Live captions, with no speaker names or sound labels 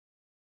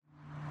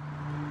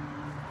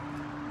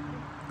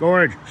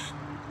Gorgeous.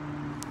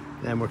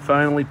 And we're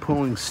finally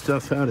pulling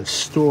stuff out of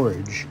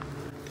storage.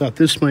 Thought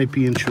this might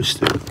be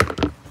interesting.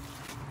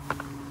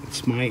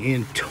 It's my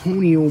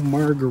Antonio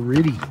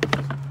Margheriti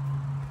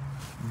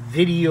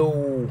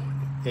video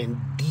and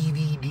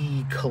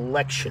DVD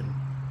collection.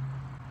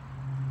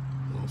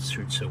 All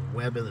sorts of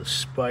Web of the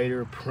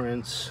Spider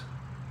prints.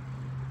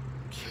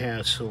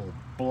 Castle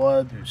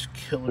Blood. There's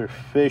Killer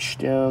Fish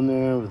down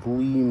there with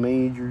Lee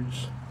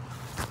Majors.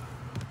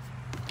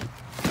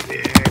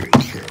 Very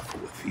careful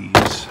with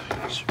these.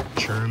 These are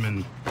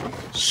German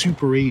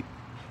Super 8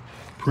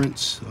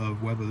 prints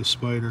of Web of the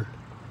Spider.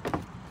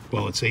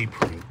 Well, it's a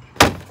print.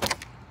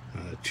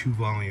 2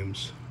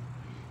 volumes.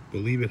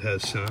 Believe it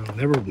has sound.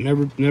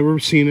 Never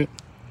seen it.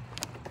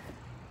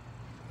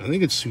 I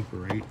think it's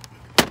Super 8.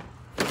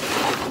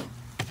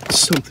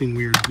 Something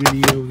weird.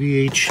 Video,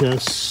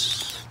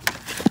 VHS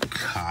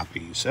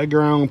copies.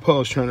 Edgar Allan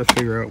Poe is trying to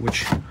figure out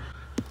which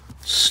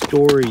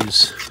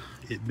stories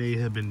it may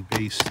have been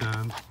based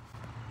on.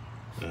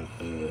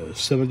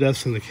 Seven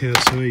Deaths in the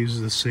Castle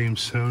uses the same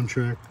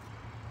soundtrack.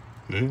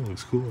 Yeah,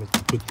 looks cool. I'll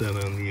put that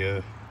on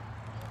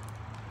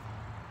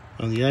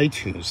the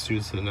iTunes.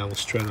 There's an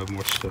Strata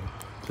Morsto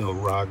Del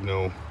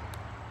Rogno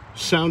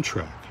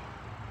soundtrack.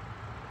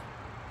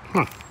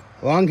 Huh.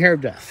 Long Hair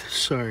Death.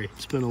 Sorry,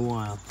 it's been a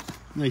while.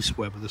 Nice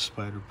Web of the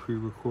Spider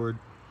pre-record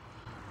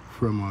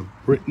from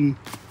Britain.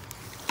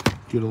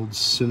 Good old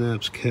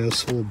Synapse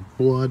Castle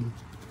Blood.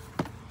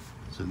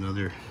 There's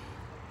another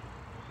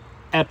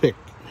epic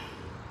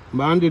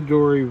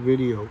Mondadori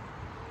video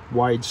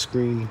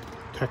widescreen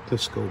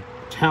Technoscope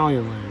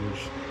Italian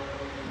language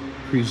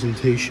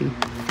presentation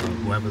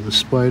of Web of the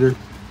Spider.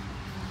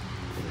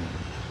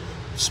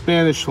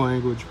 Spanish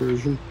language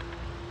version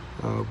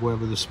of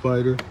Web of the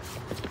Spider.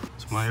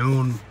 It's my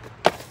own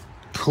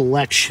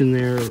collection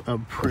there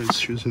of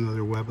prints. Here's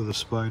another Web of the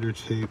Spider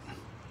tape.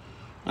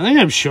 I think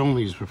I've shown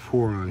these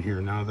before on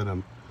here now that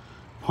I'm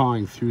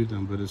pawing through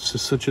them, but it's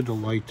just such a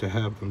delight to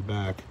have them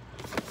back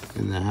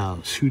in the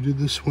house. Who did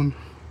this one?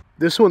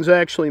 This one's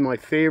actually my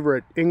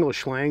favorite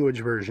English language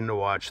version to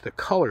watch. The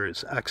color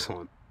is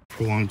excellent.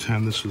 For a long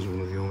time, this was one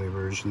of the only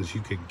versions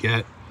you could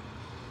get.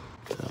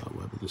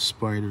 Web of the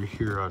Spider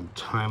here on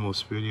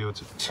Timeless Video.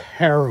 It's a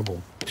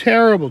terrible,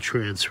 terrible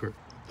transfer.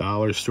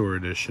 Dollar store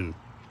edition.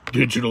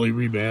 Digitally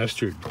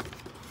remastered.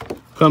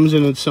 Comes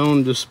in its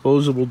own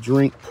disposable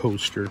drink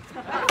coaster.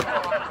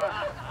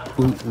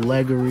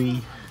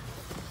 Bootleggery.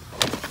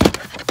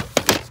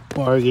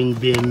 Bargain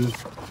bin.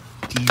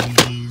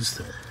 DVDs.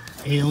 The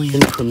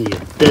Alien from the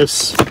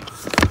Abyss.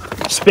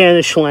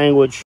 Spanish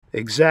language.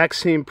 Exact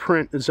same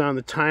print as on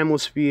the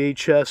Timeless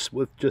VHS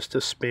with just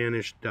a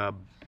Spanish dub.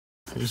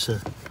 There's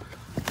a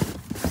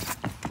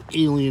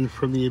Alien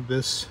from the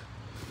Abyss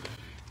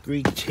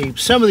Greek tape.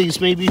 Some of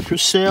these may be for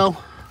sale.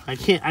 I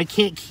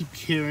can't keep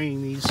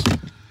carrying these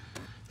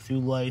through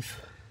life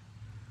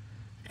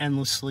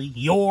endlessly.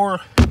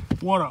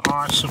 What an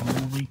awesome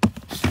movie.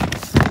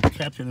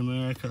 Captain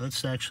America.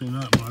 That's actually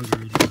not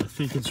Margheriti. I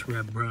think it's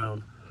Red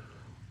Brown.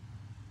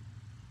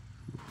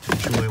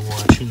 Enjoy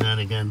watching that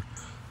again.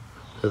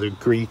 Another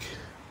Greek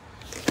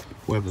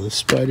Web of the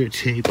Spider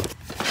tape.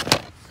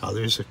 Oh,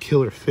 there's a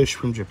Killer Fish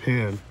from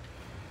Japan.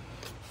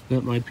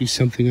 That might be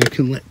something I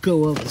can let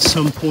go of at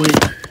some point.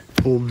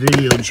 Old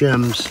video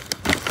gems.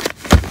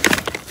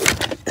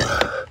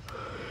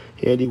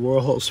 Andy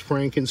Warhol's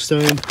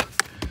Frankenstein,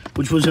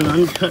 which was an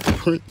uncut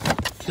print.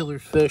 Killer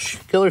Fish.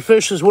 Killer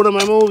Fish is one of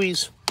my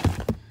movies.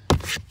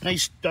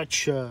 Nice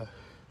Dutch Web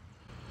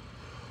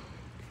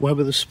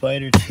of the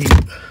Spider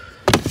tape.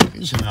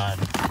 Here's an odd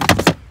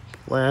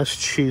Last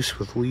Chase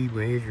with Lee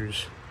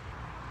Majors.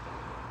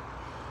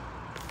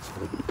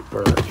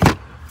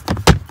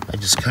 I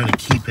just kind of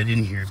keep it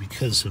in here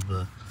because of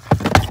the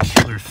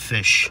Killer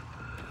Fish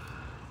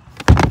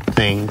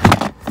thing.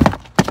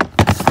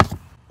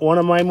 One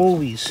of my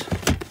movies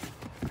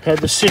had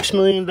the $6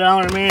 Million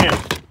Man.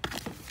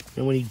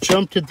 And when he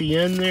jumped at the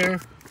end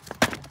there,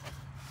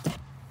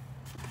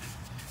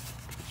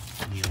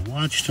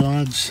 Watch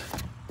Dogs,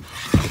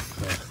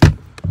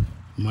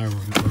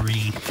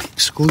 Margheriti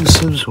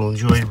exclusives. We'll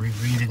enjoy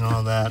rereading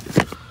all that.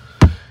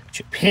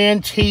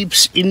 Japan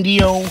tapes,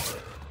 Indio,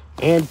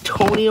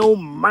 Antonio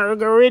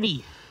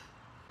Margheriti.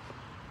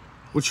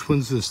 Which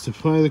one's this?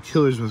 Defy the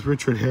Killers with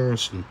Richard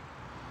Harrison.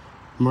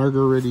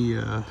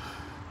 Margheriti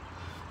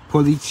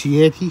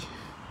Polizietti,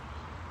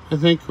 I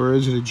think, or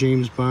is it a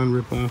James Bond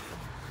ripoff?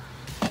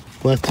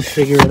 We'll have to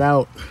figure it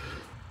out.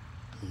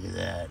 Look at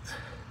that.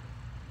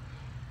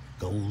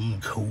 Golden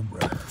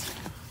Cobra. I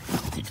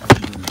think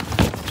I've even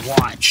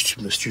watched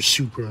Mr.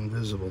 Super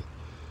Invisible.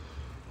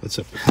 That's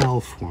a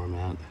PAL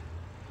format.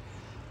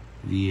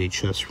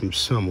 VHS from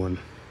someone.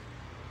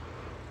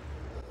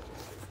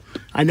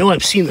 I know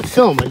I've seen the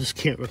film, I just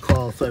can't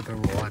recall if I've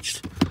ever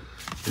watched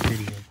the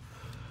video.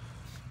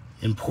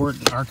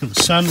 Important Ark of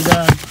the Sun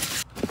God.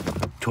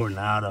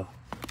 Tornado.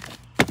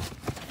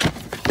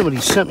 Somebody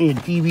sent me a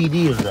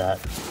DVD of that.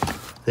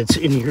 That's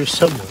in here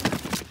somewhere.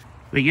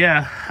 But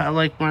yeah, I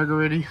like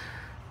Margheriti.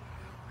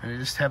 I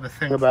just have a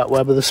thing about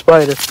Web of the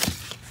Spider.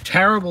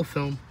 Terrible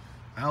film,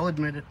 I'll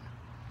admit it.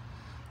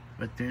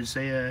 But there's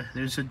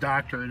a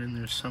doctorate in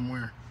there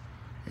somewhere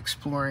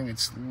exploring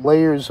its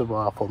layers of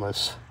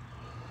awfulness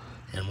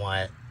and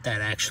why that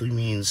actually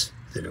means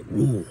that it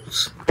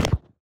rules.